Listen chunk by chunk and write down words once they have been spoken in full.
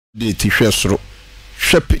de ti hwe soro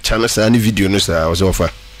hwe picture no sa ni video no sa wo se wo fa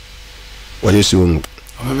wayoosi won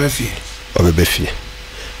obebefie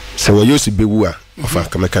se wayoosi bewu a ofa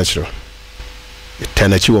kameka chiro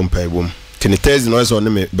tanachi won pa ebom tini tezi no so ne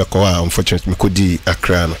me beko a unfortunately me kodi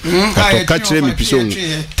akra no to ka chire me piso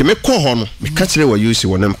te me ko ho no me ka chire wayoosi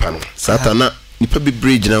won mpa no satana nipa bi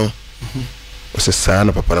bridge na o se sa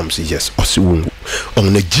na papa nam se yes o se won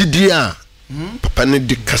on na gidi a papa ne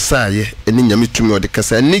de kasaye eni nyame tumi o de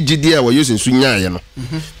kasaye ne gidi a wayoosi nsu nyaaye no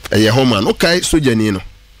eye homa no kai sojani no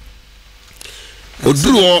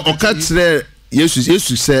oduru o ka chire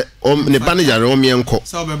yesu se ne ba ne yare o mienko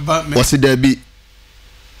wose da bi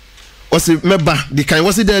wose meba di kan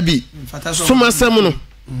wose da bi soma asem no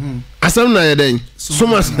asem na yeden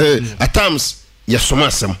soma at times yes soma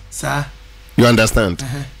asem sa you understand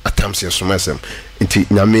at times yes soma asem inti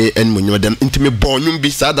nyame en munyo dem inti me bonyum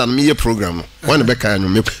bi sada na me program one be kan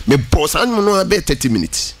me boss an no about 30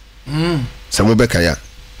 minutes samo be kan ya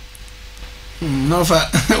no fa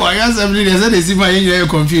why you assembly they say they see my you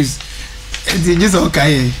confused it just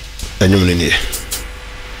okay anyum ne ne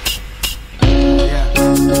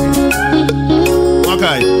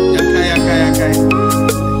okay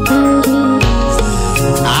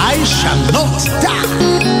I shall not die,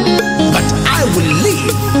 but I will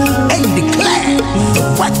live and declare the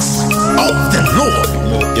works of the Lord.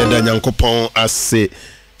 Yeda nyankopon ase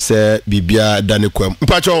se bibia dane kwam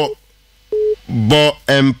mpacho bo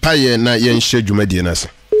empire na yenhye dwumadie na se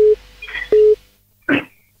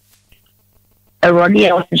Erodi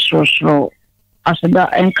e so asada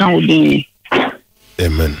enka odi.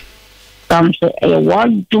 Amen. Tam se e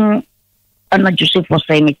wadum ana Joseph for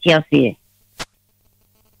say me tiase.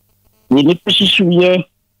 We ni pesisuye.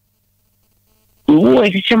 Wo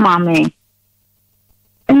e se mame.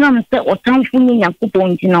 Ena me se otamfu ni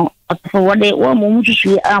yakopon ti no atfo wode wo mo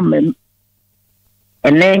mususuye amem.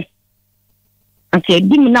 Ene anke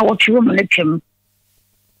di mi na wo twa mo na twem.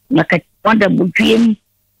 Na ka wanda butwem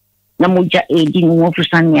na moja edi no wo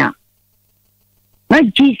fusania. Na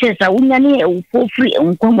Jesus a unyane e for free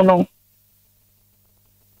enkomo no.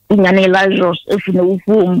 Unyane Lazarus efu na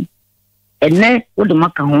ufum. Ene wo de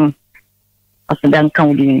maka ho. Asadan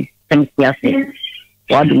kan di sempiase.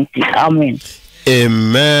 Wadu ti amen.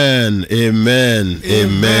 Amen. Amen.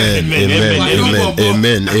 Amen.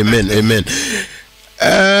 Amen. Amen. Amen.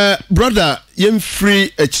 Brother, yem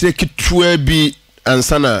free a cheki bi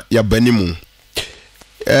ansana ya banimu.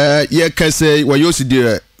 Ye kase wayoosi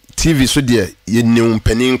dire TV so de ye new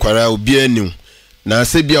panin kwara obi anu na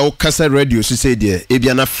se bia wo kasa radio so say de e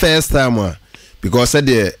bia na first time because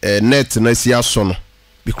the net na si aso no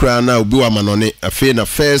bi kra na obi wa manone afi na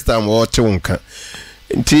first time wo te wonka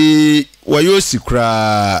nti wayoosi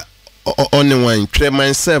kra on one try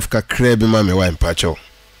myself ka kra bi ma me wa mpacho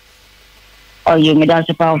Oh you me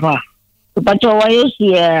that's power mpacho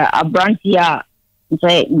wayoosi a branch ya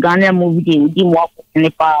say Ghana movie di mo ne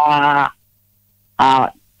pa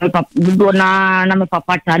papa na me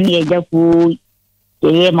papa tani eja ku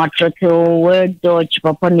ye matroto word dodge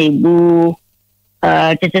papa nebu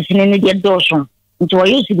tete sinene de doson nti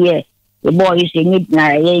wayoosi de the boy is need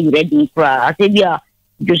na ye ready pra asebia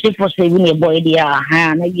Joseph for saving a boy dia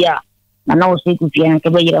ha na bia na na o se ku fian ke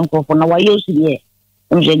be yiran ko na wayoosi de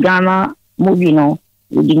nje Ghana movie no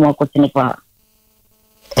di mo ko tene pa.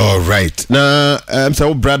 All right. Na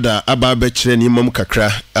so brother aba be kire ni mam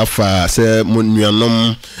kakra afa se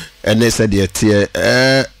monuanom ene se de tie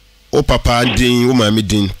o papa din o mami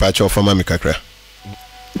din pa cho fa mami kakra.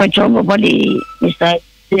 Pa cho body Mr.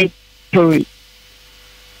 Story.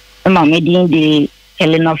 Mami din de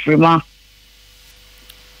Helena Frima.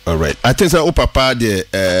 All right. I think so o papa de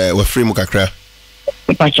we free mu kakra.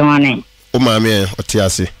 Pa cho ane. O mami o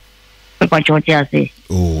tiase. Pa cho tiase.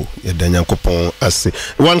 Oh, ya danyankopon ase.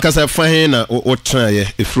 Wan kasa fa he na o tran ye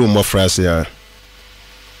efru mo frase ya.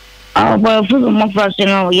 Ba fu mo frase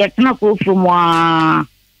no ya tna ko fu mo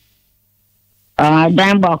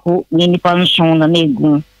dan ba ko ni panson na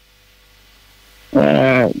negu.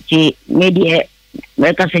 Ti media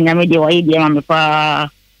me ka senya media wa idea ma pa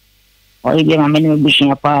wa idea ma me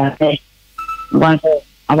bishin pa wan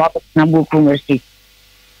aba na bu ko mercy.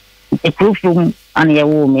 E proof an ya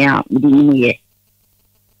wo me a di ni ye.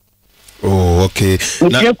 Oh, okay.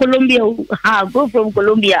 Now, Colombia, go from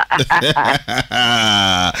Colombia.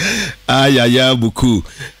 Ya buku.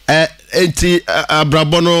 Enti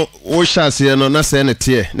abrabono wo shase no na se ne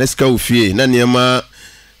tie na sika ofie na niema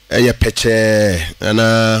ya peche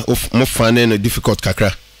na mo fane no difficult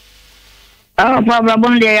kakra.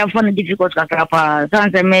 Abrabono de ya fane difficult kakra pa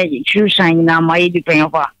sanse me shushan na mai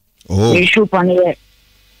dipen pa. Oh. Shu pane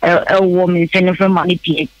woman sene from money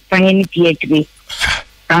pie, fane ni pie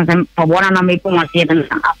Tanzan pabona na me puma siya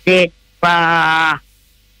ate pa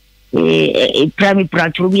prami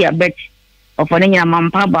prachubi a bet ofane nya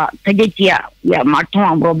mampaba tajetia ya maton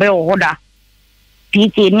ambrobe ohoda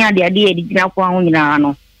pike ni ade dina kwa nyina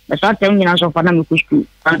no sa tem nyina so fa na me kusku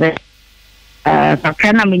tanze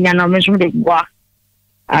kakana me nya no me so de gwa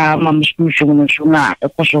mam sku shuna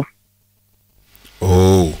ekoso.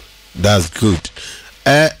 Oh, that's good.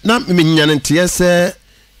 Na me nya ntie se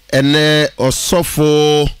ene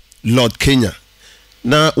osofo Lord Kenya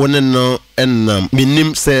na wone no enam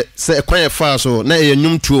minim se kwan fa so na e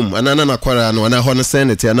nyum tuom anana na kwara no na ho no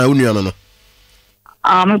senate na unu no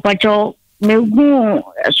me pacho me gu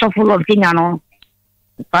sofo Lord Kenya no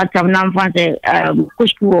patam nam fanse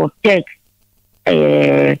kusku tech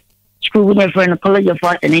school with friend College of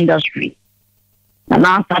Art and Industry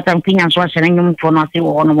na patam Kenya so se nyum fo no se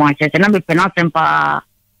wo no mo se na be penasem pa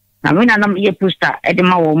na mina na me pusta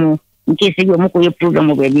edema wo mu nke se bi mo ko ye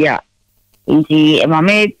program obabi a inti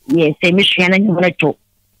mame ye se mission na nyum na to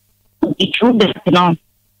itu de no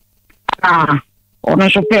ono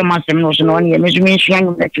so pe masem no so no ye mission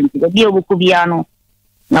nyum na to bi obuku bia no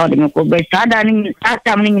na de me ko be sada ni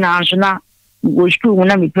atam ni na so na go school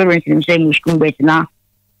na mi parents ni say mo school bet na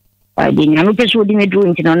de nyanu pe so di me do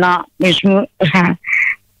inti na mission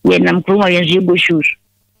ye nam kuma ye zibo shoes.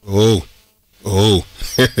 Oh,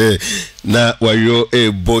 na wayo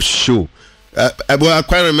a boss show. I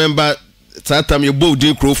quite remember that time you both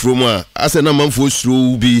didn't crow from I said, no man for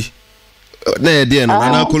through be na dear,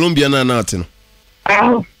 na Colombia na nothing.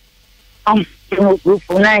 Group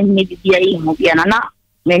for 9 maybe na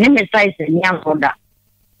me name size nya soda.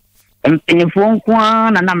 Phone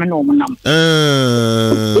kwa na me no nam.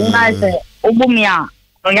 Na say obumia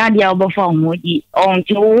onya dia obofa omoji on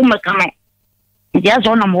ti wo mekame. Dia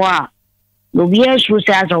so na mo a no bia su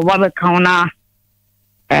sa so wa be kauna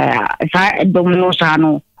sa domino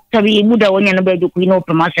sano sabi muda wonya na be du kuino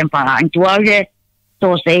pe masempa anti wa je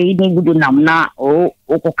so say ni gudu nam na o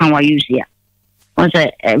ko kan wa use ya on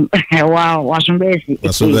say wa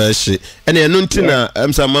so ene enu ntina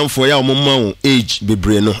amsa manfo ya omomma age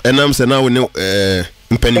bebre no enam se na wo ne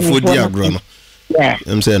mpanifo di agro no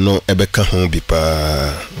am say no ebeka ho bi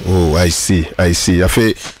pa. Oh, I see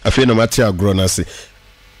afi no mati agro na se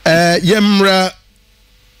yemra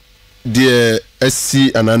de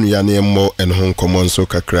asi ananu ya na emmo enho nkomo nso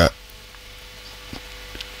kakra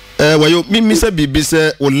wayo mi se bibi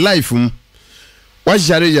se o life wa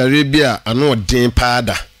yare bia ano den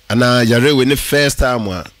paada ana yare we ne first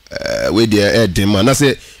time we de den ma na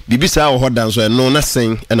se bibi sa ho dan so eno na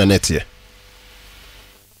sen na netie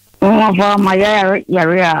fa ma yare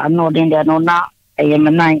ano den de no na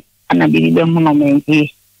yemenai ana bibi be mu no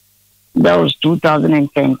menti. That was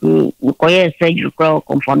 2010. We call surgery crowd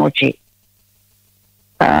confanoche.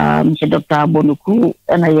 Mr. Dr. Bonuku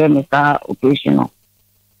and I am a operational.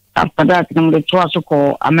 After that, I'm the Twaso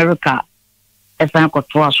call America. As I call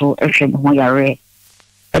Twaso, F. Moyare.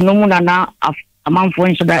 And no one now, a month for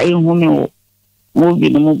instance, that in home movie,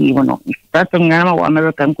 the movie, that's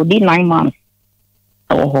American could be 9 months.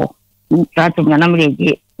 Oh, that's a number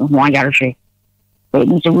of one year. But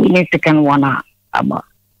we need second one about.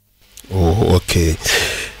 Oh, okay.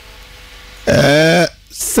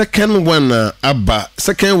 Second one, Abba.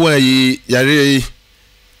 Second one, yare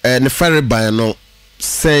ne fare by no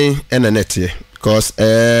say and a net because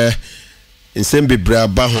in same be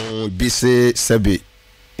braba hon be say sebi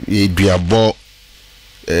duabo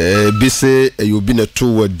be say you be na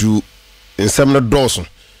to do in some no doso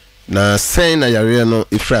na say na yare no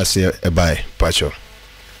ifrase e by pacho.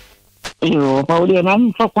 Yo, Pauli,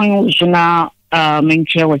 mam fa kwan usuna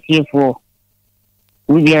menche wati for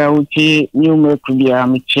Ubiara uti new milk bia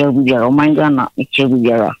miche ubiara omangana miche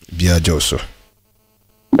ubiara bia joso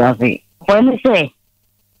that's it. When say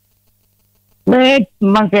let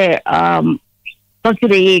manse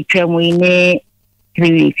today we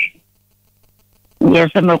 3 weeks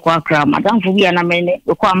yes me kwa kra madam fu bia na me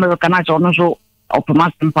kwa America na so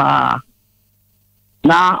opemasempa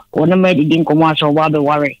na one me di nkomo aso wa be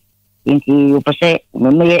worry inti opese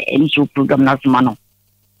me enso program na smano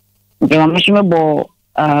nti ma meshime bo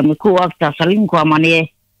me ko after salim ko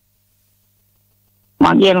amane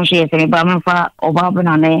magi no se me ba me fa oba be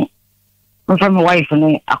na ne me fa me wife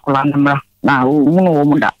ne akola na uno wo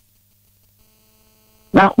munda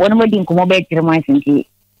na one me di nkomo be kire man sinti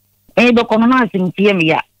do kono na sinti me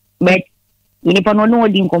ya be ni pa no no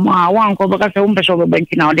di nkomo a wan ko be ka se umpe so be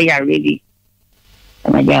banti na ode ya ready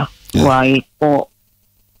me ja why ko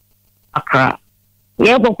Accra.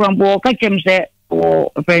 Yeah, go crumble, catch him say,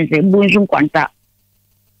 or friends, Bunjum Quanta.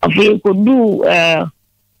 If you could do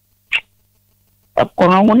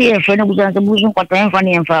kono mo ne fe no buza se buzu kwata enfa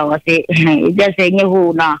ne enfa wa se e just enye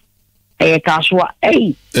ho na e kaswa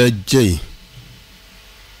J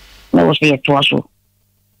no se to aso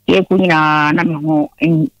ye kunyina na me ho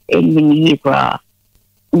en ni kwa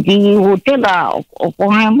di hotela o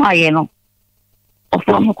ha ma ye no o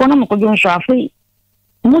fo mo kono mo ko jon so afi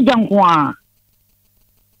mo jankwa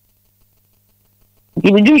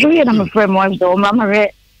di bi junso ye na me frɛ mo so mama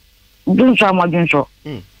re junso mo junso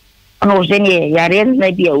ano seni yare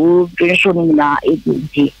na bia o junso ni na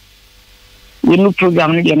ebuti yenu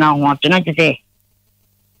program ni na ho atona tete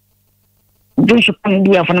junso kan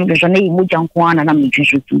bia fa na junso na mo jankwa na me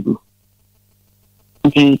junso tudu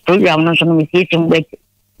di program no so no me system bet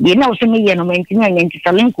ye na o se me ye no me ntinya ye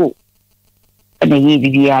ntisalenko na ye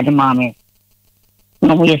bibia de mame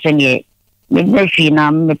no mo ye seni me fi na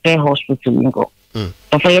me pe hospital ngo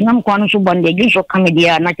to fa ye nam kwano so bande junso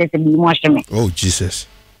kamedia na tete bi mo aseme oh Jesus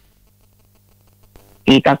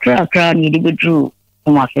e kakra ni di bedru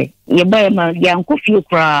mo ase ye ba ma ya nko fie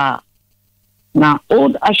kra na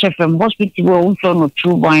old HFM hospital wo so no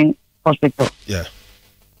True Vine hospital yeah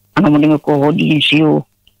ana mo de ko hodi sio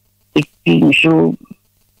show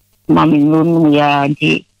mami no ya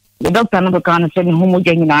di the doctor no ka na se ni homo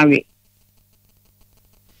janyi na awe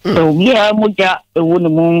so we are moja e woni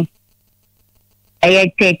mo ay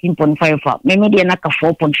 13.5 fa me media na ka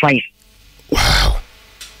 4.5 wow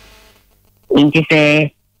inti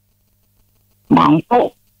se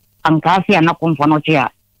manko ankasi ana konfano chia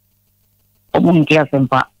omuntia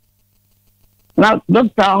sempa na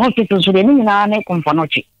doctor hospital so de ni na ne konfano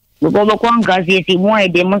chi go kwa ngazi ti mo e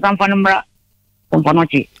de mo sanfano mra konfano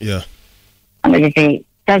chi yeah and they say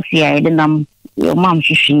taxi I dem your mom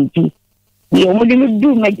shishi ti yo mo de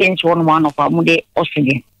do emergency one of am de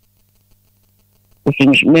oxygen o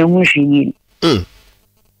finish me mo shi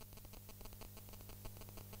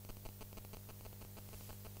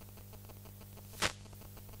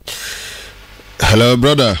hello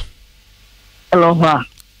brother hello ha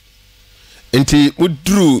enti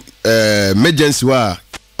udru emergency wa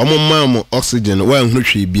omo oxygen wa nhunu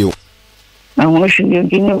hwe bio na ho shi bio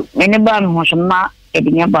ti ne ba me ho so na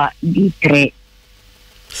edinya ba D3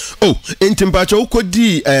 oh enti mpacha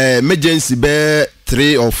ukodi emergency be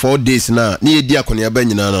 3 or 4 days na ye akone aba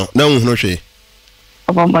nyina no na nhunu hwe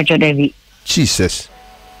obo mpacha David Jesus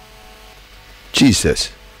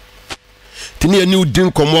tini ani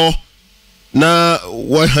udin komo na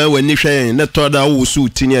wa ha wani hwe na toda wo su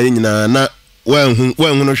tini ani nyina na wa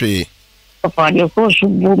nhunu hwe papa de ko su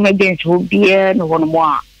bu emergency ho bia no wono mo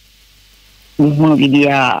a nhunu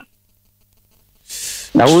bibia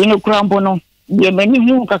na wo ino krampo no ye mani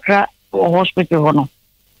hu kakra hospital hono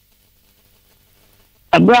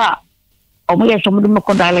abra omo ye somo dum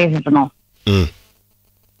ko dialysis no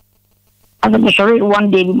as I'm sorry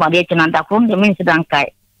one day we made it and that from the incident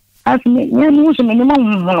kai as me no so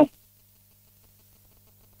minimum hono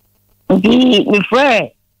di mi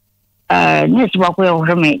frère nurse wa ko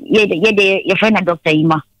yo me ye friend na doctor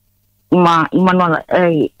ima no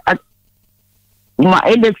ima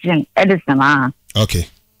Edison okay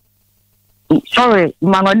sorry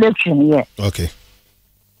ima Edison yeah okay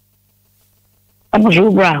I'm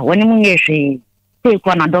sure bra when you say take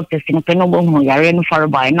one doctor sin pe no bo hu yare no far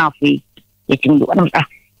by na fi etim do am sa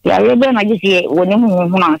yare be na gisi when you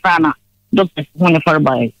hu na sana doctor hu ne far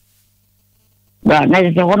by bra na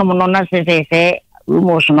se hono mo na se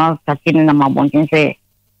emotional takin na mabontin se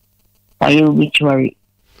why obituary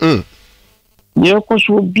ye ko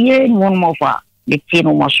so bien mon mo fa de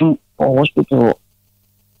tino masun hospital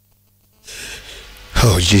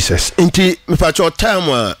oh Jesus enti me pa cho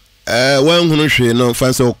time wan hunu hwe no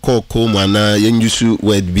fanso ko ma na yenjusu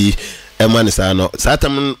word bi emanisa no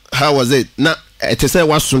satam how was it na it say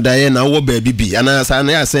waso dae na wo ba bibi ana sa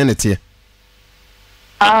na ya sen nete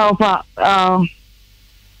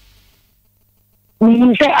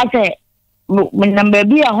mun say ate mun number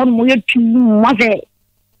bi a hon mu yetu mu ase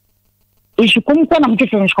isu kum ko na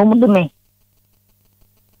mtese nsko mu dume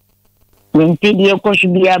menti die ko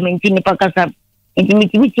shibia menti ni pakasa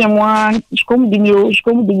intimiti mwa shikomu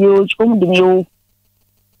dimio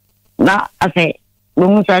na ase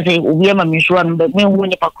lungu sase ubiyama mishwa mbe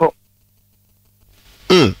huone pako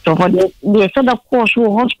so for the sada course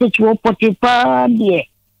hospital poti pa die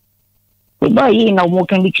ba yi na mo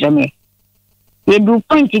kan bikrame ye du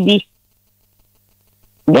point bi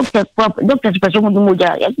doctor special mu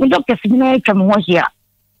moja ya doctor sina cha mhosia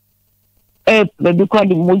be ko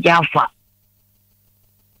di moja afa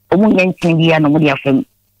omunye ntindia no mudi afem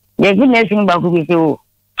ye nursing ba ku bi se o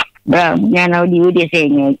bra nyana odi se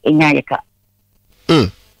enya yeka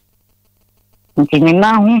ntini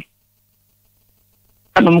na hu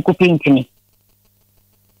ado mko pintini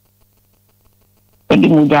edi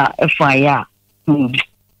muda efaya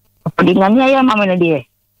odi ngania ya mama na de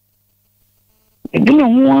edi no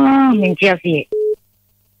wa mentiasie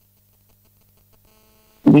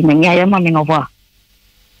edi ngania ya mama nova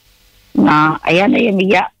na ayana ya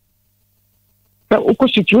miya sa uko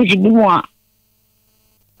situation bi mo a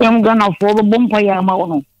yam gana fo bompa ya ma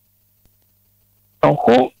wono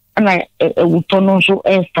ho ana wutono so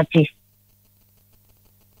stati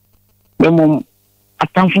demo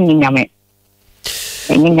atamfu ni nyame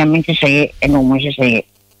ni nyame se sey eno mo se sey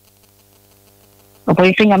opo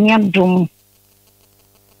nyame adum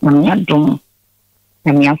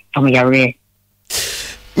nyame yare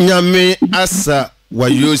nyame asa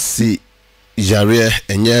wayoosi yare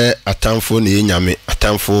enye atamfu ni nyame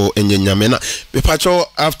atamfu enye nyame na bepacho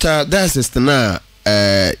after that is na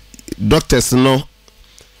doctors no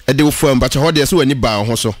ede wo fo mbacho ho de so wani ba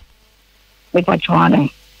ho so bepacho ana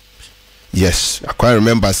yes I quite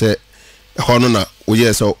remember say hono na o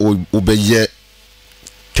yes o beye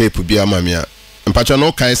tape bi amamia mpacho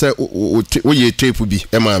no kai say o ye tape bi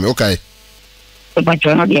e mami o kai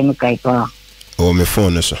bepacho no de me kai pa o me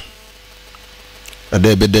phone so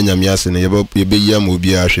ade be de nyame ase ne ye be yam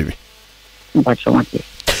obi ahwe bi bepacho mate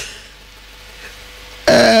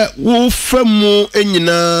wo famu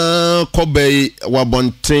enyina kobei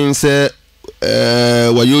wabonten se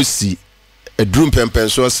wayoosi edrum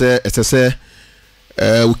pempenso se etese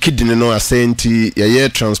wo kidney no asenti ye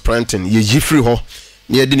transplanting ye jifri ho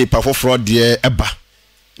ne ye di ni pafoforo de eba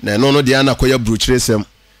na no de anakoya bruchiresem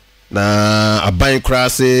na aban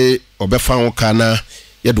krase obefa ho kana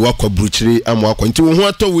ye de wakwa bruchiri amo akwa nti wo ho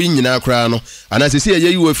ato wo nyina kra no anasese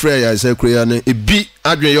ye yiwo frɛ ya se kra no ebi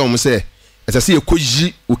adwen ye om se etase ye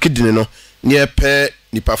koji wo kidney no ne ye pe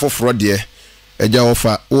ni pafoforo de eja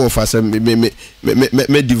wo fa se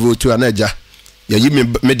me devote anaja yayi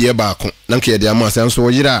me de baako na nke de ama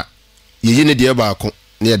asenso yira yayi ne de baako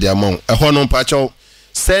ne de ama ho no mpacho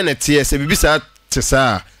senate se bibisa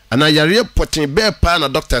tesa ana yare potin be pa na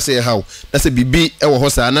doctor say how na se bibi e wo ho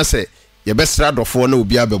sa na se ye be sra dofo na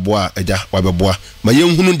obi abeboa eja wabeboa ma ye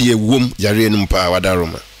nhunu de ewom yare no mpa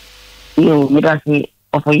wadaroma yo me da say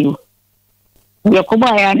offer you ye ko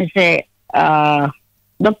ba ya ni se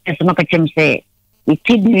doctor no ka chem say the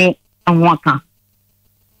kidney amwaka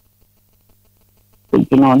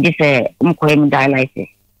you know this mkoem dialysis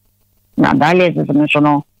na dialysis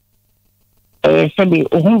no sabi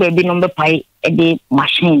ohun baby no be pai e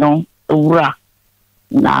machine no owura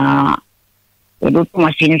na do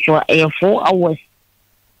machine so 4 hours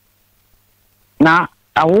na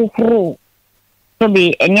awokro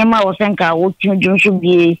sabi enyema wosenka wotunjun so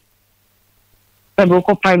bi sabi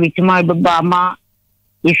ko private ma be ba ma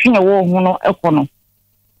ifine wo hu no ekono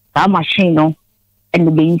ta machine no and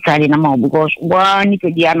the inside na ma because one to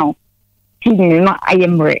dia no kidney no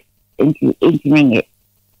ayemre enti 89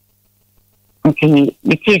 okay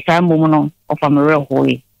the case am no of amre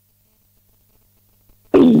hoyi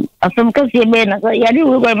asam ka se be na ya di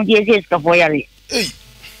wo ko mo die se ska fo yare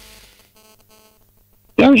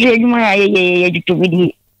yan je di ma ya jitu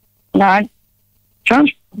bidi na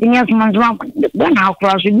trans dinya manzwa na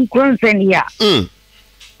across bi kron sen ya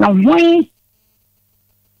na hoyi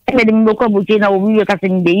ebe mboko buti na obiwe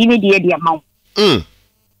kasende yime die amount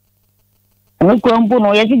no kwampo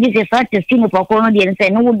no ya sigi se sa testing for kono die nse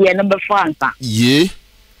no die na be fansa ye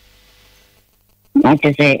na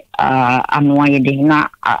tese anwa ye de na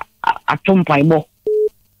atompa ibo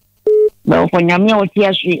ba ko nyamia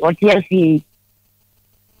otiasi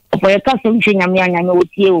opo ya kasem che nyamia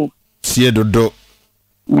otie o tie dodo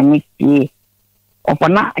na miti opo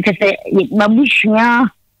na tese babushia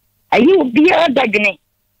ayi obi adagene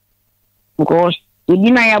because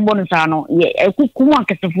idina ya bonsa no ye ekukumu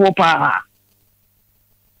akesefo pa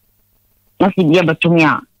nasi dia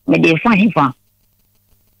batumia me de fa hifa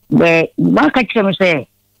be ba ka kire say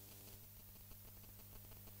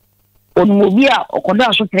on mobia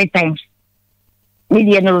okoda so 3 times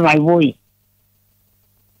media no rival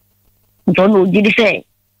ntono jidi say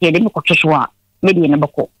ye de me ko tsoa media na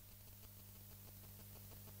bako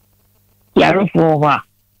ya rofo wa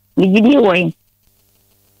jidi woi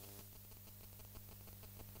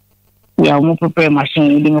ya mo prepare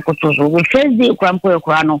machine de me ko tsoa we first day krampo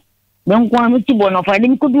no ben kwa mi tibo no fa de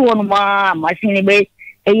mi ko du wonu ma machine be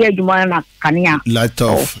eye aduma na kania light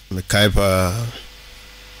off me kaipa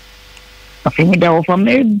afimi da ofa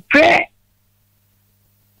me pre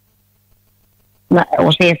na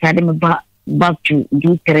o say sade me back to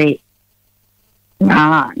do 3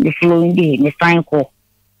 na the following day me sign ko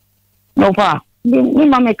no fa ni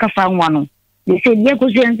mama ka fa nwanu they say ye ko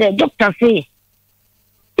say doctor say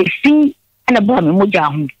if see ana ba me moja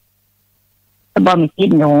hu ba me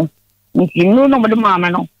kidney no the mama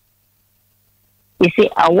no. You say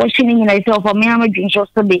I washing in myself for me I'm a drink so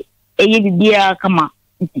be a year come on.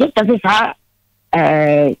 Doctor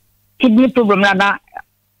says kidney problem na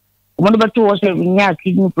one about 2 was a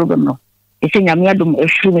kidney problem no. It's in Yamiadum a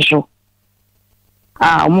show.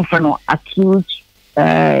 No acute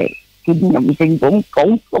kidney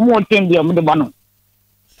more 10 the bottom.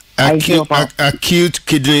 Acute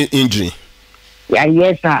kidney injury. Yeah,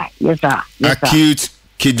 yes, sir. Acute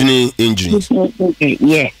kidney injury.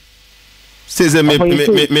 Yeah. Says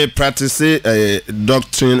me practice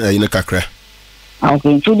doctrine in a kakra.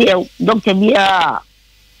 Okay, so the doctor be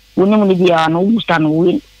when be no stand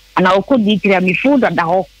win, and I could be clear before that the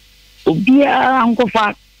whole be uncle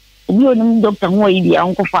fat. We on doctor who be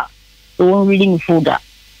uncle fat. So one reading food that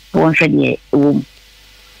one should be a room.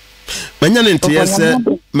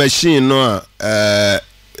 Manyan machine no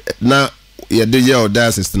na ya de ya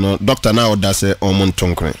odasis no doctor na odase omon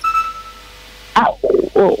tonkre.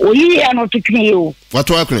 We are not talking you. What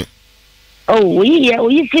working? Oh,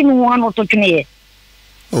 we seen one or talking.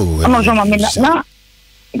 Oh, I'm not sure. Na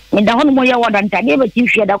me da hono mo ya wadan ta de ba ti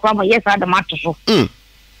hwe da kwa ma yes ada mato so.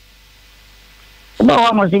 Ba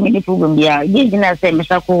wa mo se me problem bia. Ge gina se me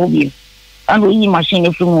sa ko hobi. And we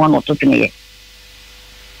machine from one or talking.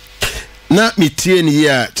 Na mitie ni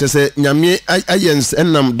ya chese nyame ayens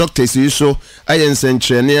enam doctors yi so ayens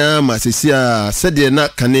entrene ma sesia sede na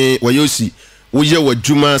kane wayoosi woye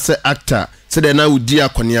wadwuma se actor sede na wudi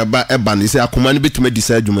akoniaba eba ne se akoma ne betuma di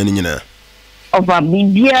sa adwuma ni nyina oba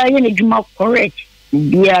bibia ye ne dwuma correct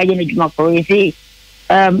bibia ye ne dwuma correct say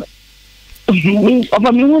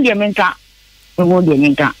oba mi hu de menka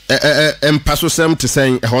empaso sem te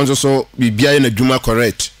sen ehonso so bibia ye ne dwuma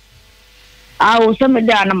correct. I'll send me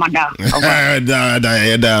down, madam.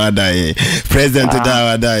 President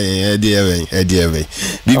dear.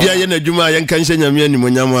 Bibia yen adwuma yen kan hye nyame ani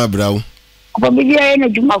monyam abrawo. But bibia yen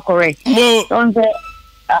adwuma correct. Don't say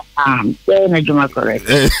yen adwuma correct.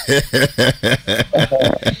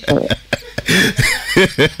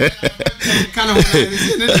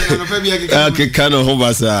 Okay, kind of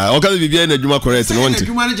hobasa. Okay, bibia yen adwuma correct no want.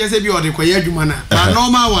 Adwuma na jese bi ode koye adwuma na. Na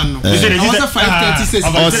normal one no. I was 536.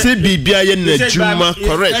 O se bibia yen adwuma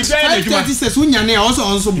correct. 536 unyane also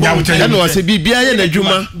onso bo. Ya no se bibia yen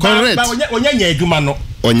adwuma correct. Onyanya adwuma no.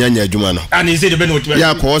 Onyanya adwuma no. And he said be no.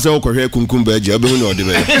 Ya ko se okohwe kunkum ba agia obehu na ode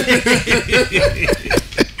be.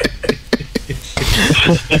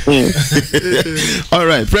 All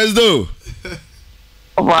right, President.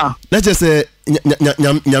 Wow. Let's just say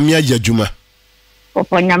nyamia yadwuma.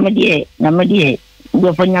 Opa nyamedie.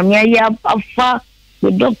 Yo for nyamia ya afa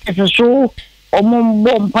the doctor so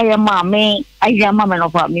omombo mpaya mame aja mama no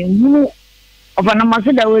fa me hu ofa na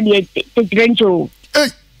masida we de trencho.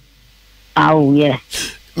 Hey. Oh yeah.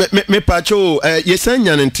 Me pacho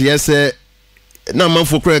yesanya ntie se na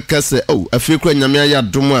manfo kra kase afi kra nyamia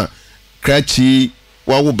yadom a krachi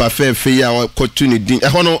wawo ba fe ya kotu ni din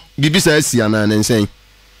hono bibisa asia na nsen.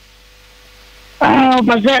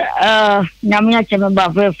 But nyamia cheme ba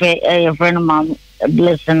fe your friend mom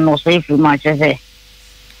blessing no safe much say.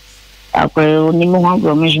 Akwe ni mo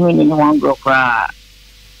hangro mishmi ni mo hangro kwa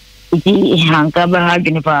iti hanka ba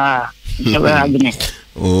hagini pa ba hagini.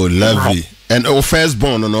 Oh lovely. And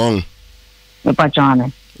firstborn on. Me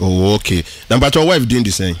pachane. Oh okay. Now but your wife doing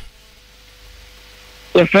the same.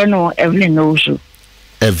 Your friend Evelyn Owusu.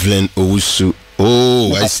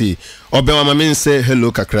 Oh, I see. Obewa mama say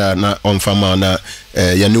hello kakra na onfama na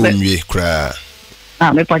ya no nwie kra.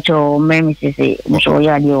 Me pacho me say so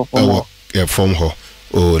ya di ofo. Yeah, from her.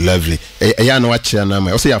 Oh, lovely. Ya no acha na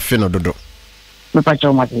ma. O say ya fe no dodo. Me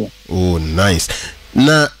pacho mate. Oh, nice.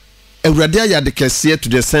 Na Ewrade ya de kese to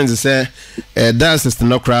the sense say that's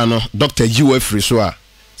no kra no Dr. UF so a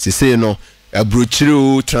say no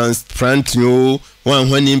abrochiro transplant no one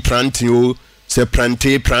when implant no se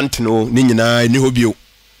plant no ni nyina ni hobio.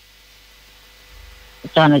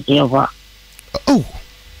 Tana Jehovah. Oh.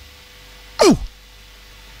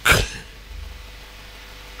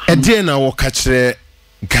 Ede na wo ka kire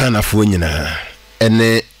Ghana fo nyina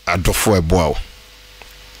ene adofo eboa.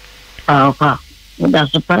 Pa. Da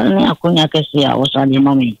super ne akunya kesi a wo sa di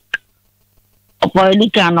mami. Opo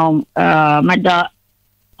edika no mada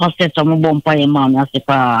hospital mo bompa ye mami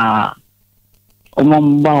asipa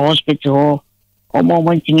omomba hospital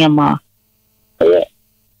omo tinga ma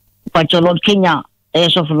pa Lord Kenya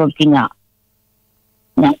eso Lord Kenya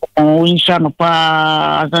na winsha no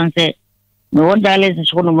pa sanse no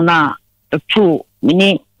dialysis kono muna tu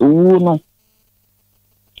mini uno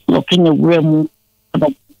looking gremu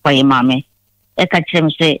pa ye mami e ka chem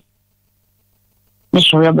se me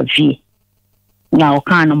so ya ba fi na o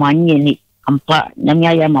kan ma nye ni ampa na mi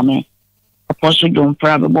aya mame Apostle John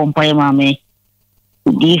Prabe Bompire Mame,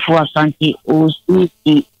 D4 Santi,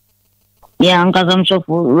 OCC, Young Cousin of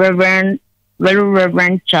Reverend, very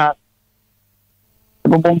Reverend Charles,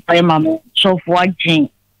 Bompire Mame, so watching,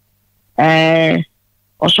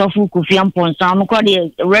 also for Kufian Ponsan,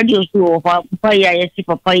 radio show of Papa, yes,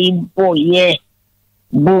 Papa, boy, yeah,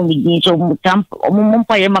 boom, so Mutamp,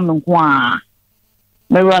 Mumpire Mamma,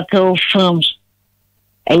 Miracle Films.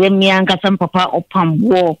 Aye mi anka sam papa opam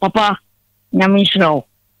wo papa nyame nhiro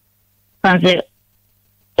sanse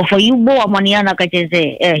for you bo amani ana ka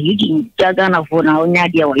chese you din jaga na fo na onya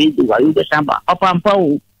dia wa you samba papa mpa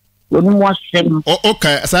wo wonu mo asem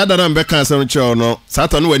okay sa da na mbeka asem che no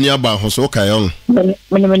sata no wani aba ho so okay on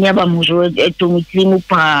meni aba mo so eto mi trimu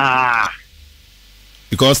pa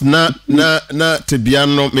because na tebia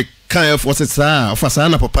no me kan for sa for sa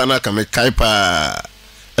na papa na ka me kai pa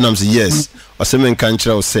and I'm say yes Osemen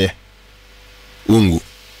kanchira ose ungu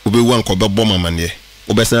obewu anko bebo mamane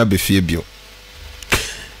obesa be fie bio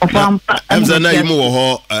emza na yimu wo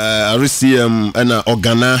ho RCM na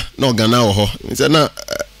organa wo ho nse na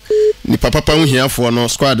ni papa hu hiafo no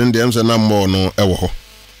squad ndi emza na mo no e wo ho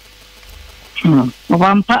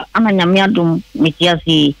Ovampa ana nyame adom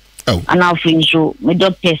metiasi ana afinso me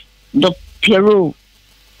doctor Piero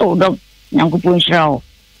doc nyankopon shirao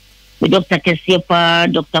me doctor Kesiepa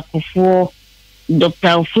Dr. Kufuo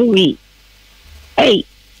Dr. Furi. Hey,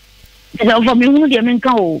 the family who they mean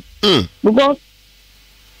go. Because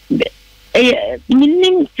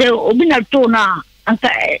meaning say obina tona anka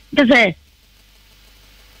say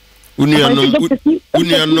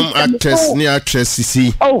unianum actress ni actress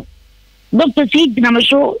CC. Oh, Dr. C na me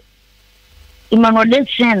show Emmanuel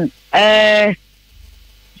Sen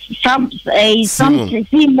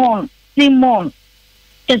Simon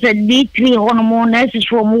just a D3 hormone is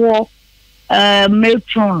from war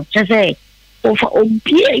Milton say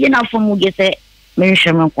obie na from get say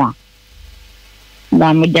mention kwa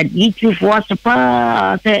na me that D3 for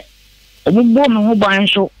sapa say obo me ho ban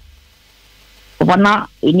so obana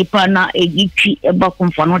enipa na egitwi eba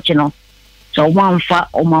komfa no che no so wanfa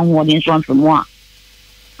o ma ho den so anfo mo a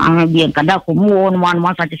ana bi nkada ko mo no man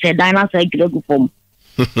ma sa say dina say gregu fom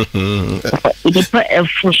enipa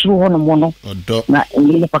efusru ho no mo no na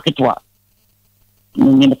ni paketwa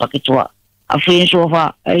afi so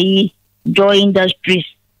fa ai Joy Industries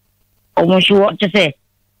almost what to say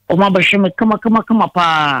o ma ba sheme kama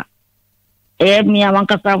pa mi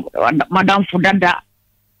awankasa madam Fudada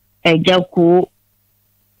Jaku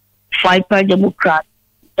Fiper Democrat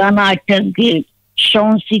Dana Tenge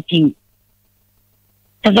Sean City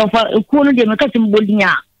so fa ko no de me kasim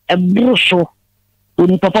bolinya e bruso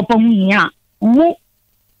oni papa munya mu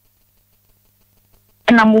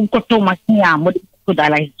na mu ko to masia mo ko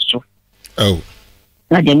dala so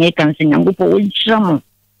na de me kan sin yango po ultramo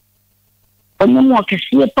onyo mo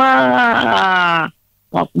kesie pa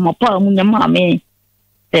wa kuma pa munya mame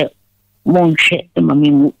te monche te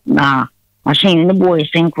mami na machine ne boy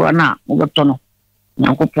senkro na mo botono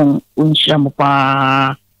yango po ultramo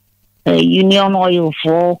pa union oil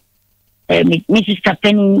for Mrs.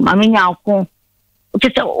 Kapeni mami nyako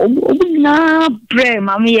tese obuna bre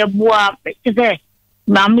mami ye boa tese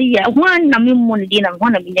mami ye wan na mi mo ndi na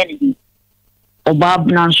wan na mi nyane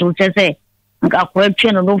Obab na so tese nka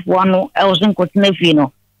kwetwe no fo ano e wo sen kotina fi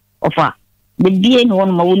no ofa be die no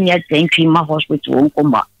won ma woni atentwi ma hospital won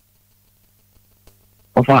komba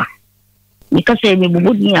ofa nikase mi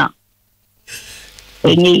bubudia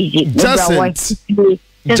enyi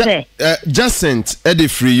Jacent Eddie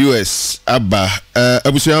Free US Abba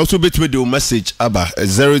abusu also betwe the message Abba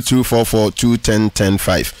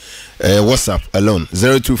 0244210105 WhatsApp alone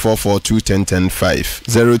 0244210105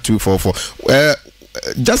 0244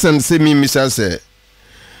 Jacent say me Mr. say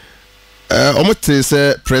omote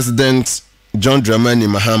say President John Dramani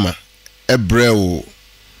Mahama ebreo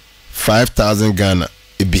 5,000 Ghana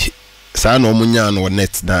ebi sa na omunya no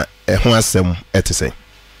net na ho asem etese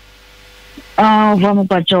vamos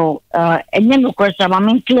pacho enye cosa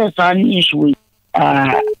mami clase ni shui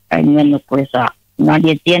enye cosa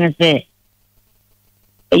nadie tiene se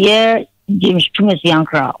James Tumes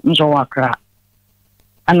yankra mzo wakra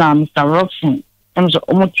ana Mr. Roxon mzo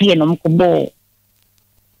omotie no mkobo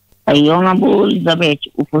Honorable Elizabeth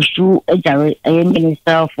Uposhu ejare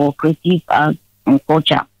Minister for Creative Arts and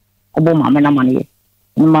Culture obo mama na mane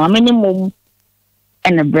mama ni mum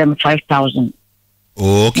and a brem 5,000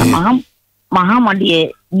 okay Mahama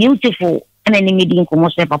de beautiful and any meeting como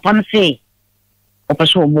se papa say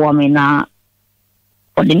opeso bo me na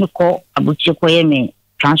odemiko abuchi ko yeme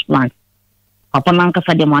transplant papa nanka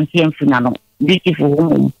sa de mantie mfina no beautiful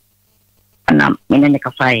home na menene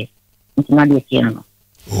kasai ntina de tieno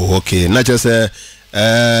Oh, okay. Not just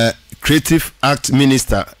creative act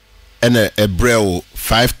minister and a brew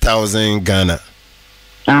 5,000 Ghana.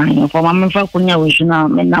 For my member, Kunya, we should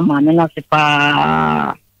not make no money, not the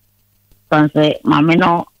pa. Mamma,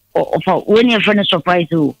 no, when you're friend surprise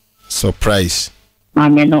you. Surprise.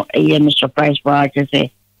 Mamma, no, a surprise party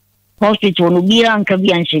say. Hospital will be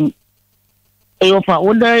inconveniencing. A offer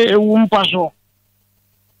order a womb puzzle.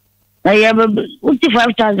 I have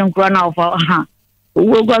 55,000 crown of her.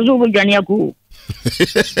 We'll go over Janiaku.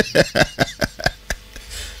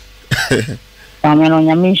 I mean, on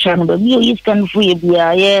your mission, but you can free be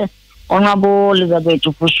a honorable Elizabeth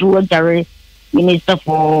to pursue a minister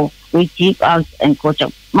for creative arts and culture.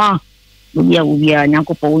 Ma, we are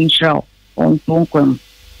Yanko for Winshaw on Tonquim.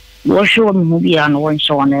 You're sure movie and one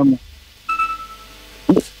show on them.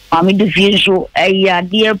 I'm in the field, so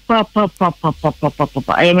dear papa.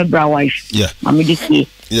 I am a brown wife. Yeah. I'm in the field.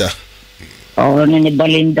 Yeah. Oh, and then the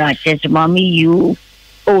Belinda says, Mommy, you.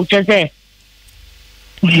 Oh, just say.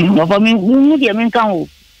 For me, you know the American.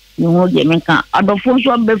 You know the American. I don't want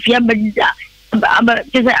to be fear, but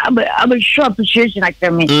I'm a sure appreciation like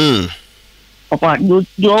me. Papa, you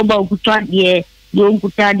over could try the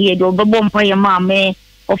could try the bomb for your mamma,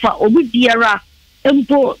 or for Obi Diara.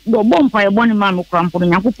 Empo do bompa e boni manu krampo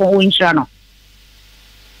nyakupo o insha no.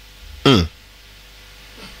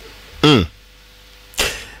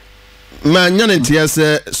 Ma nyane tia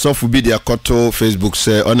se sofu bi dia koto Facebook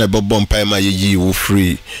se ona be bompa ma yeyi wo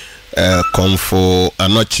free comfort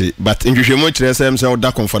anoche but nhwehwemo kire se mse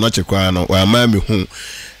oda comfort anoche kwa no wa ma me hu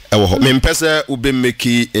e wo ho me mpese u be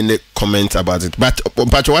make any comment about it but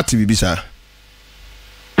mpacho what TV bisa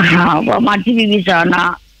Wa ma TV bisa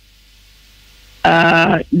na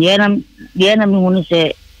dia na mi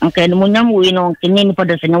se anka ni munyam wi no kinini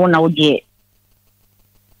pada se na oje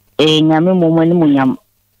nyame mo ni munyam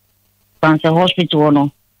cancer hospital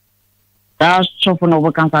no da sopo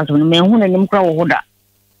no cancer so me hu na nim kra wo hoda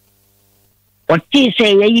o ti se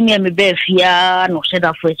yi mi me be fia no se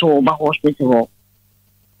da fo so ba hospital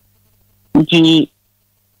nti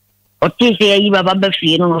o ti se yi baba be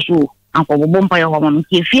fie no so anko bo bompa yo ma me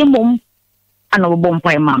ti fie mom ana bo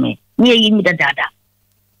bompa ma me ni yi mi da dada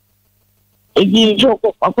eji jo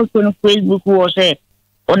ko ko no Facebook wo se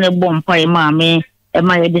on e bompa ma me e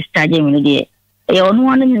ma ye de stage mi de e onu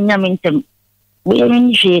wan ni nyame ntem we ye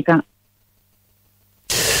ni sheka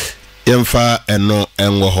yemfa eno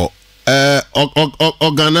enwo ho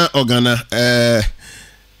organa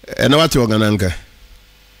ena wati organa nka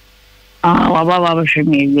wa baba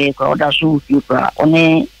shimi we ko da su fipa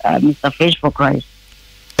one Mr. Fish for Christ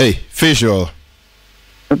hey fish yo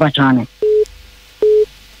Bachane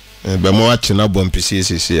be mo wachi na bom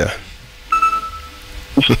PCCC ya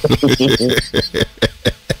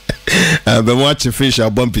be mo wachi fish a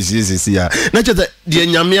bom PCCC ya na cheta de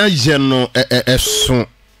nyame aje no eso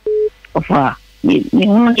ofa mi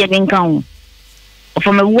hu de ben kan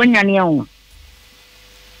ofa me wonya ne o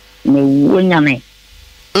me wonya ne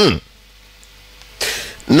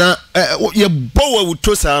na ye bowa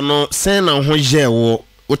wuto sa no sen na ho je wo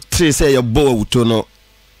wotre se ye bowa wuto no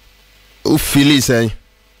o feel say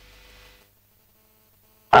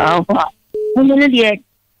when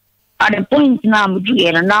at the point now I'm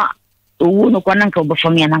doing na o no kwa nanka obo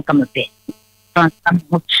fami nanka mepe I'm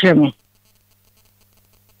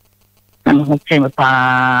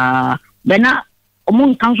pa bena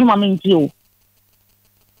omun kanso ma menti o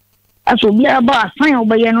aso bia ba san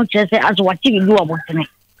obaye no chese aso wati bi do abotene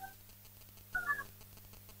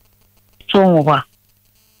so over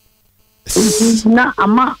na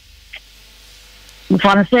ama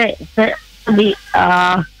français c'est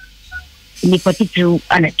ni patitu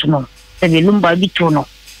anatuno c'est lumba bitono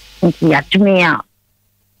nti atumia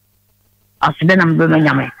asida mbe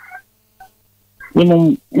nyame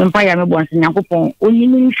ni mpa ya mebo anse nyakopon oni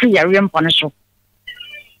ni fi ya rempa ne so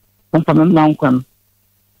mpa me ma nkwam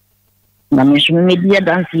na me so me dia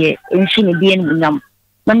dance ye enshi ne dia ni nyam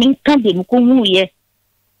na me kan de ko hu ye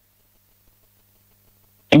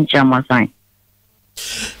enchama sign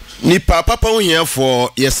ni papa here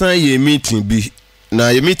for yesan ye meeting bi na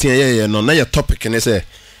ye meeting ye no na ye topic ne se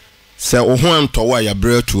wo ho antowa ya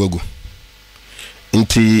bre to agu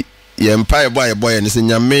nti ye mpa ye boy ne se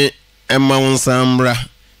nyame ema wonsamra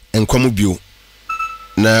enkwam bio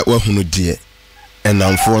na wahunu die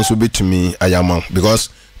enamfo nso betumi ayama because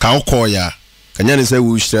ka ukọ ya kanya ne se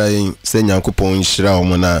wo hira yin se nyankopon hira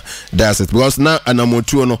wo na that's it because na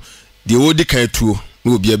anamotuo no de odi kan tuo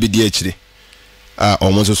na obi abedi akire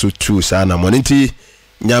almost so true sana moniti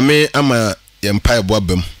nyame ama empire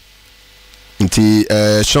boabem nti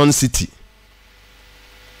Sean City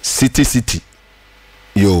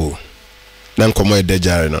yo na nkomo e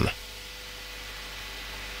dejare no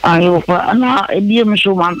ayo fa na ebiem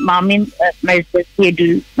so mama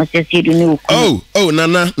mesiedu ni oku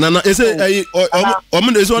nana ese ayi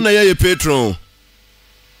omo ese ona ye patron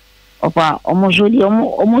opa omo so di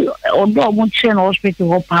omo chen hospital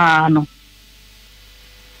ho pa no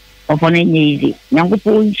opa ne nyizi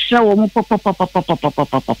nyangopo nsa wo mo papa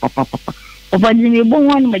opa ni me bon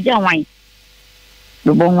wan ma janwan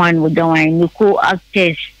no bon wan wo janwan ni ko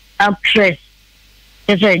actress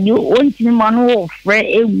Kese you want ni manu fre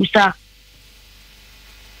egusa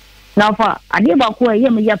nafa ade ba ko ye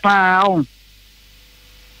me ya pa on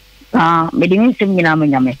me dinin sim ni na me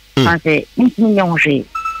nyame sanse ntini nya ho hwe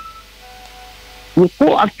wo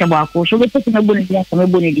ko after ba ko so be te me boni dia me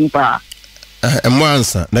boni din pa mo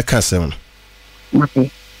ansa na ka sem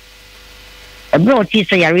mate ebro o ti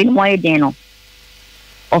se ya rin mo e den no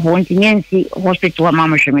of wontinensi hospital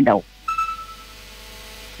mama sheme dawo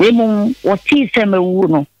emu wati seme wu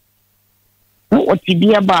no wati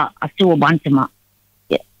bia ba ase wo bantema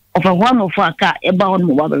ofa hwano fa ka eba hon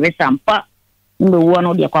mo ba be sampa ndo wo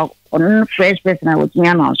no de kwa on fresh person na wati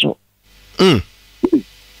nya no so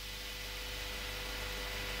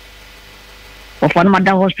ofa no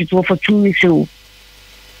mada hospital for 2 weeks o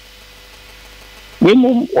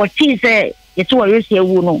emu wati se yeto wa yesi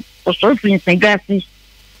ewu no so free sen gasi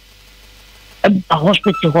eba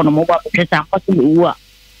hospital hono mo ba be sampa to wu a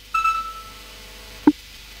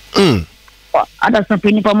ada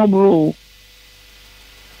sapini pa mo bro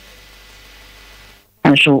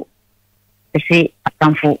and so ese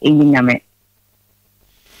atamfo enyame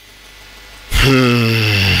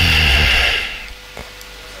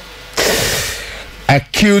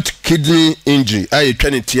acute kidney injury ayi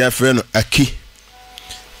twani tia frɛ no aki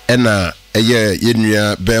ɛna ɛyɛ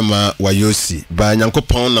yenua bema wayoosi ba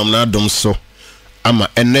nyankopɔn nam na adom so ama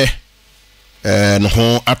ɛnɛ no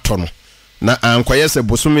ho atɔ no na ankoye se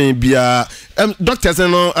bosome bia doctors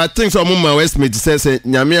no I think so mama estimate say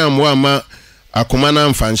nyame amwo ama akoma na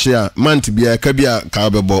mfanhye a month bia ka bia ka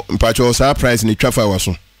bebo mpacho sa price ni twafa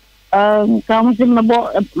waso ka mo se mebo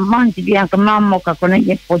month bia ka mama ka kona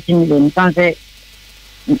get 14 million sanse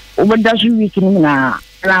obedasu week ni na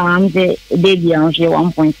amze baby an she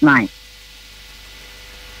 1.9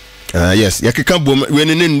 yes yakeka bom we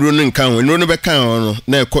ne nro ne nkan we nro ne be kan no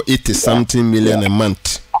na ekọ 80 something million a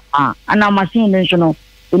month ana machine no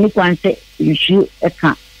ni kwanse issue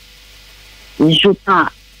eka issue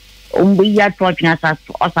ta umbi ya to na sa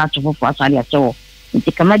asa to for asali ato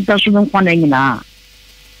nti kama da su ben kwana nyina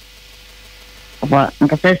oba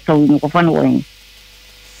nka sesta wi ko fa no wen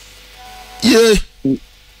ye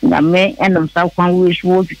na me endom sa kwan wi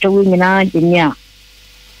su to wi nyina jenia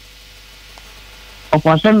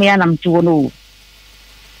opa se me anam to no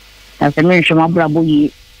ta se me shoma bra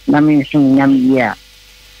boyi na me su nyam ya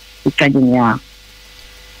ukadenya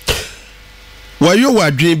wayo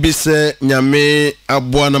wadwen bi se nyame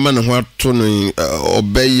aboa na ma ne ho ato no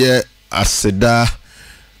obeye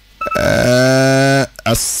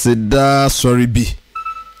aseda sorry bi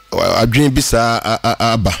adwen bi sa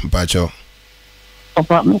aba mpacho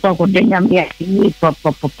opa muka ko denya mi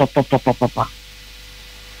papa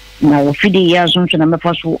na ofidi ya zunchu na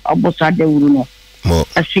mefaso abosa de wuru no mo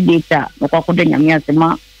asideta muka ko denya mi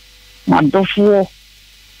asema madofo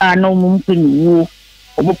no mumpini wo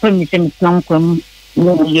obopa mi se mitnam kwam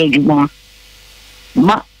no ye djuma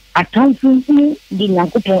ma atanfu di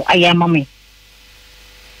nyankopon ayama me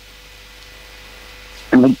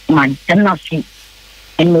ma tanasi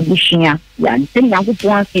en medicina ya tin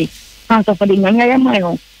nyankopon ase sanso fa de nyanya ya mai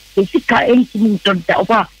no esika entimi to da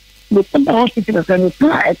opa le tanda hospital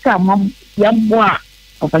ka ma ya boa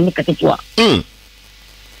opa ni katetwa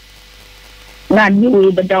na ni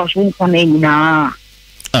we bada so ko na nyina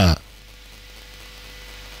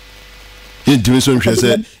intimi so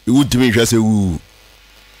nhwese iwutimi nhwese wu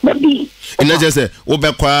baby ina jese wo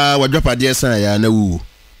bekwa wadwapade san ya na wu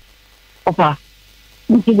opa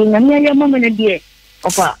nti de nyanya ya mama na die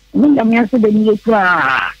opa ninga mi aso de ni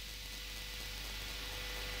kwa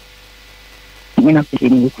mina se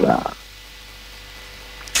ni kwa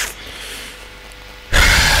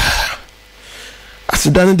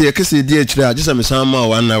asidane de kese die kire agisa mesan ma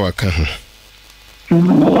wa na waka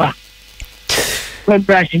wa we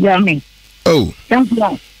brush yami oh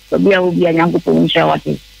tampo obi a nyango po nsha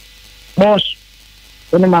wate boss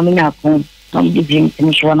ono mami na ko am di bin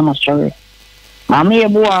ni shwa na masore mami e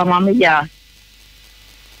boa mami ya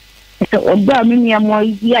so oba mi ni amo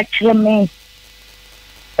ya kire me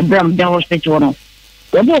abram da hospital no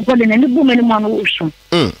obo ko de ne bu me ni mo no usu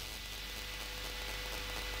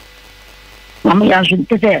mami ya su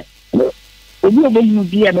tete obi mu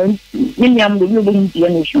bia no ni am do obi mu bia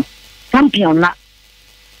no usu champion na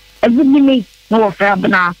every minute no offer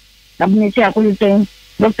bana na me say akọ say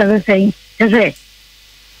doctor say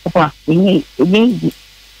papa ni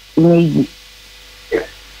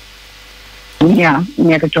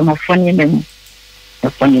ya ka choma fanya memo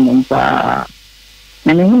fanya mumpa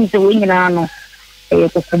na mimi se wengi na no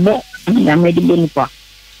ko kubo na medi beni pa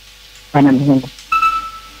pana mimi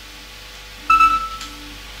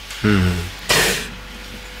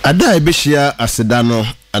ada ebehia aseda no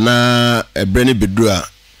ana ebrene bedua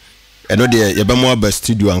eno de yebemo aba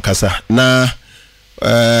studio ankasa na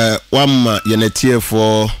wamma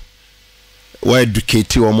yenetiefo wa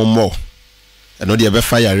educate wo mommo eno de be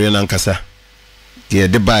fire na ankasa de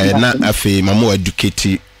de bae na afi mamo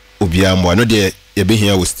educate obia mo eno de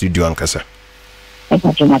yebehia wo studio ankasa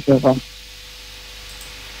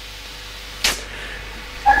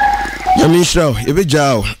Yamishrao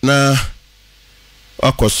ebejao na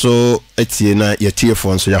akoso etie na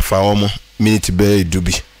yetiefo nso yafa omo minute be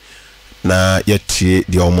dubi na yetie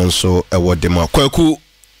de omo nso ewo dem kwaku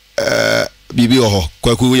bibi oho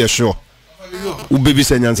kwaku ye sure u baby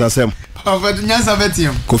se nyansa sem of nyansa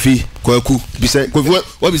betium kofi kwaku bi se kofi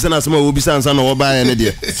wo bi se na asema wo bi se ansa na wo ba ye ne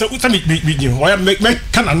de so utami bi why make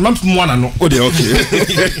kana mam mo na no o de okay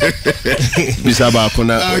bi sa ba ko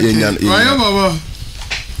na ye nyan why baba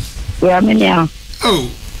ya menia oh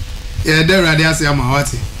yeah there radio ase ama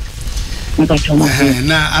wati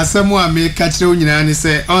na asemu a me ka kire onyina ni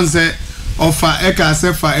se on se ofa eka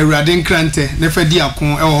asefa ewrade nkrante ne fa di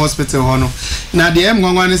akon e hospital ho no na de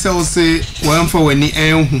emgwangwa ni se o se wo mfa wani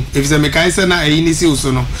enhu efise me kai se na eyi ni si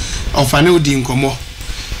uso no ofa ne odi nkomo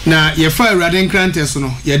na ye fa ewrade nkrante so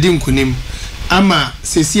no ye di nkunim ama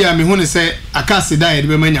sesi a me hu ne se aka sida ye de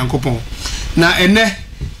be manyankopon na ene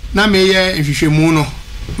na me ye nhwehwemu no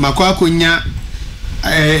makwa akonya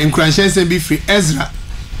nkranhyɛnsɛm bi free Ezra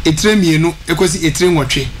etremienu ekosi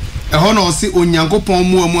etrenwotwe ɛhɔ na ɔse onyankopɔn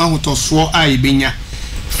mu ahotosoɔ a ebenya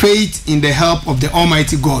faith in the help of the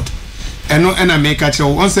Almighty God ɛno ɛna meka kyerɛ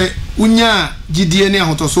wo ɔnse unya gidie ne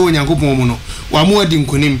ahotosoɔ onyankopɔn mu no wa mu adi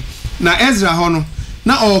nkonim na Ezra hɔ no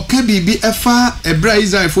na ɔka bibi ɛfa ebra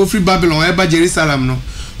Israel fo free Babylon ɛba Jerusalem no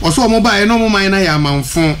ɔso ɔmo ba ɛno ɔmo man na yɛ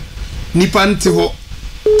amanfo nipa nte hɔ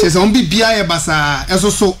kyesa ɔmo bibia yɛ basa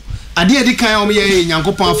ɛsoso ade edi kan ɔmo yɛ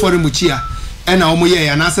nyankopɔn afɔre muchia ɛna ɔmo yɛ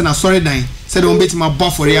ya na ase na sorry dan sɛ de ɔmo betima bɔ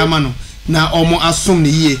afɔre ama no na ɔmo asom ne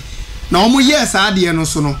yie na ɔmo yɛ saa ade no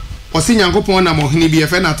so no ɔse nyankopɔn na mohene bi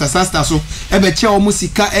ɛfɛ na tasasta so ɛbɛkyɛ ɔmo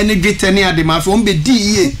sika ɛne dwetɛ ne ade ma afɔ ɔmo bedi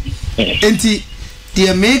yie enti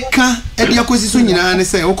de meka ɛde akosi so nyinaa ne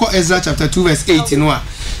sɛ wokɔ Ezra chapter 2 verse 8 no a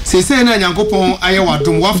sɛ na nyankopɔn ayɛ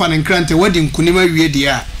wadom wafa ne nkrante wadi nkunim awie de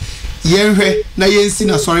a yenhwe na yensi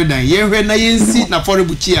na sorry dan yenhwe na yensi na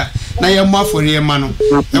forebuchia na yemmo afore yema no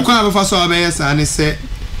ekwa abefa so abeye sa ne se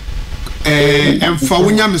emfa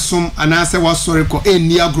wonya mesom anase wa sorry ko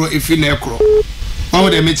eni agro efi na ekro wo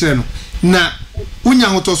de me kire no na wonya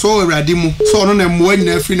hotoso awurade mu so no na mo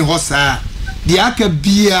anyina efi ne ho saa de aka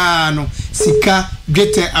bia no sika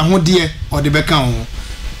dwete ahode o de beka ho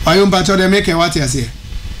ayo mba to de make what ase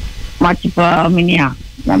matipa minia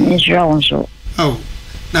na ministra onso oh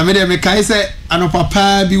na me de me kai se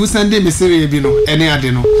anopapa bi wusande mesere bi no ene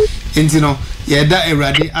ade no enti no ye da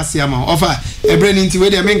ewrade asiama ofa ebre ni nti we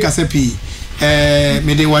de me nkasa pi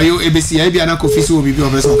me de wayo ebesi ya bia na kofi so obi bi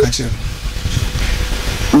obeso ka kire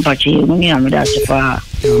mpachi muni amida sefa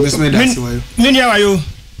yo mesme da si wayo nini ya wayo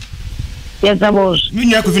yes boss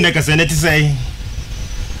nini ya kofi na kasa neti sai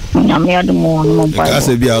na me adumo no mpa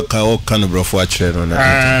kasa bia ka o kan brofo a kire no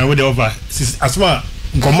na we de over asma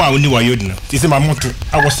Goma oni wayo dina. Tise ma moto.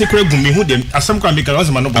 I was secret gumi hu dem asem kwa make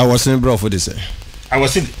was ma no. I was in bro for this. I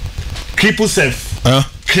was in cripple self.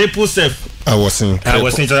 Cripple self. I was in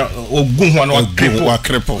ogun ho no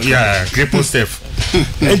cripple. Yeah, cripple self.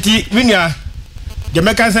 Enti winia de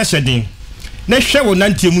meka say shedin. Na hwe wo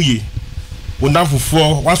nantemu ye. Wo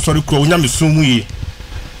nanfofo wa sori kro wonya mesum mu ye.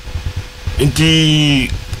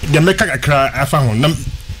 Enti de meka kakra afa ho. Na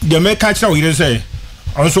de meka kira wo yire say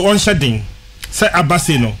onso on shedin. Say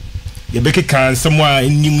abase no ye beke kan somewhere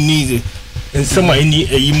enim ni somewhere ni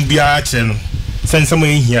eyim bia kire no say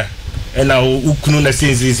somewhere here e na ukunu na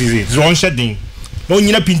sense zon shedding no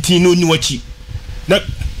nyina pintin no ni wachi na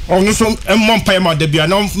onu so emmon pa ma da bia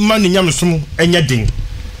na ma ni nyam so enya din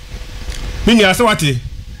mini ase wate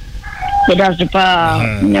da sepa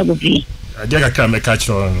nyagofi ade ka ka me ka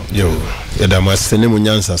kire no yo ya da ma sene mu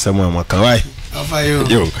nyansa semu amaka wai Ofa yo.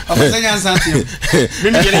 Ofa senya santi.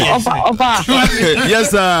 Ofa. Yes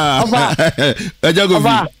sir. Ofa. Aja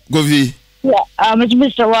govi. Yeah,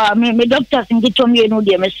 Mr. Wa, me doctor singi tomi no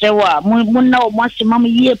dia Mr. Wa. Mun na o mwasi mamu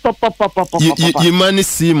ye pop. You mani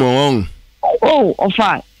see mo. Oh,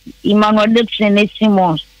 Ofa. Emmanuel Dixon and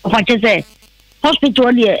Simmons. What you say?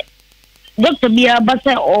 Hospital here. Doctor Bia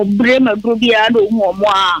Bassa or Bremer Grubia do more.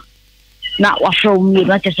 Not what show me,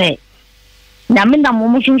 like I say. Namina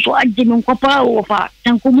Momosun so I didn't copper over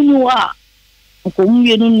Tankumunua.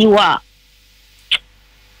 Kumuniwa.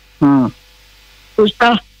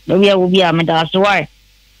 Usta, maybe I will be a medas. Why?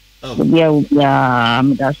 Maybe I will be a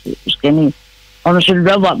medas. Skinny. Honestly,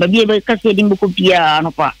 rubber, maybe I can say the Mukupia and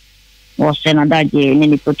Opa was Senadaji and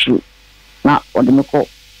any put not what the Muko.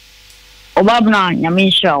 Obabna,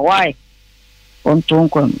 Yamisha, why? On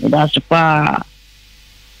Tonkum, that's a pa.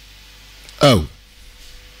 Oh.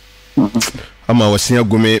 Ama wasia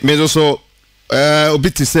gume mezo so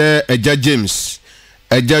obiti se Eja James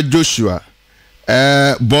Eja Joshua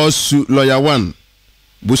boss lawyer 1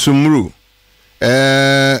 Busumru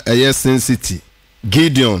Sin City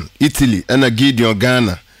Gideon Italy and Gideon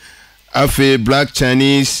Ghana Afe Black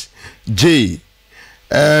Chinese J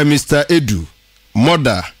Mr. Edu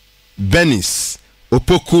Mother Benis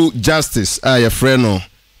Opoku Justice your friend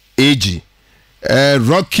AG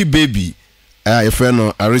Rocky Baby your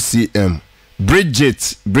friend RCM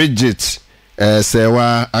Bridget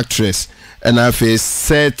Sewa actress and I face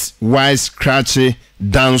set wise scratchy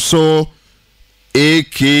danso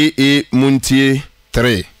aka Muntie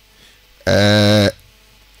 3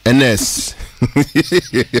 NS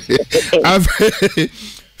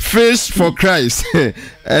Face for Christ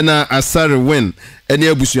and Asari win and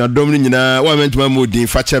ya busu adom ni nyina wa mentuma modin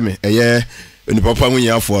fache me eye oni papa mu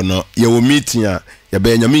ya fo no ye wo meeting a ya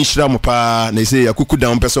be nyame nhira mo pa na say yakuku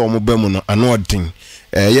dan pese o mo ba mu no ano odin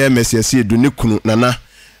ye mesiasi edu ne kunu nana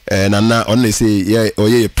nana on na say ye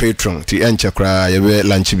oye patron ti enche kra ye be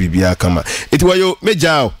lunch bibia kama eti wayo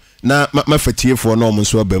mejao na mafatie fo no mo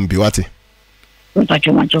so abam bi wate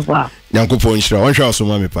mpacho macho kwa yankopon nhira won hwa so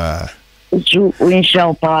ma me pa Chu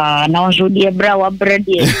unsha pa na onso die bra wa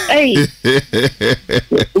bredi ei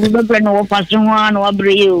ubebe no pasunwa no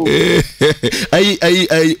abreu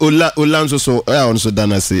ai olanzo so onso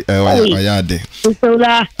dana se wa de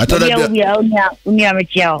ola atoda bia unia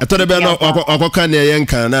mechiao atoda bia no akoka na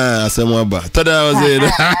yenka na asemu aba atoda oze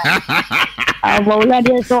aba ola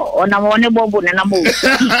de so ona wone bobu na mo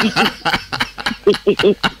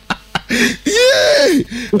yeah.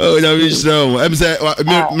 Oh, now we show. I'm say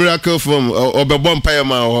miracle from Obebon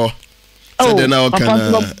Payama or so then now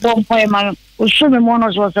can Obebon Payama. Show me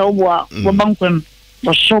monos was over bankwem.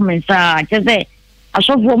 For show me sa. Just say I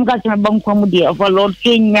saw from got my bankwem dear for Lord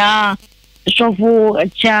Kenya. Show for a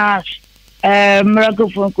chance. Miracle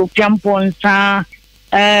from Kupiampon sa.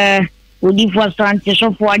 Would you for Santi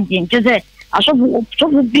show for again? Just say I saw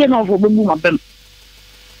for being of Obebum.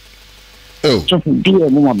 Oh, so for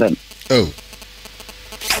being of oh.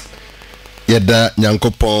 Yeda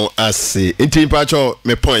nyankopon ase. Inti mpacho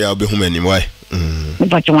me pon ya obi huma nim why.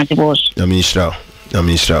 Mpacho mate boss. Na ministra.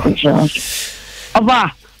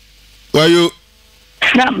 Oba. Why you?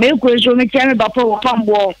 Na me ko so me tiame papa wo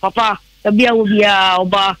pambo papa. Bia wo bia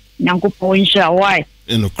oba nyankopon insha why.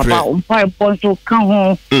 Papa umpa ponso kan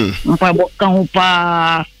ho. Umpa bo kan ho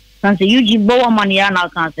pa. Sanse yuji bo wa mani ya na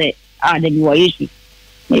kan se de bi wa yusi.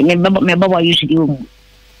 Me baba yusi di wo.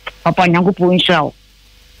 Papa nyankopon insha.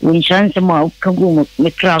 We chance ma kagu me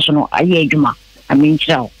class no aye adwuma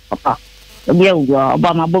aminchira papa bia wo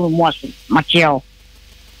ba ma bo mo ase machiao.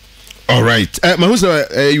 All right ma who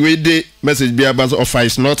say you dey message bia ba offer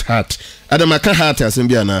is not heart adam aka heart asem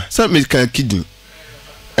bia na some me can kidney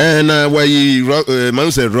and why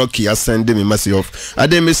man say Rocky send me message of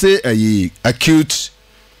adam me say acute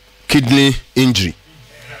kidney injury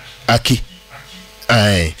aki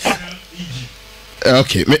ai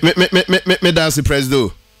okay me that's the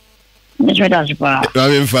president. That's right, that's right.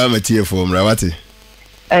 I'm in farm at here for Rawati.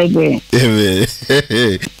 I agree.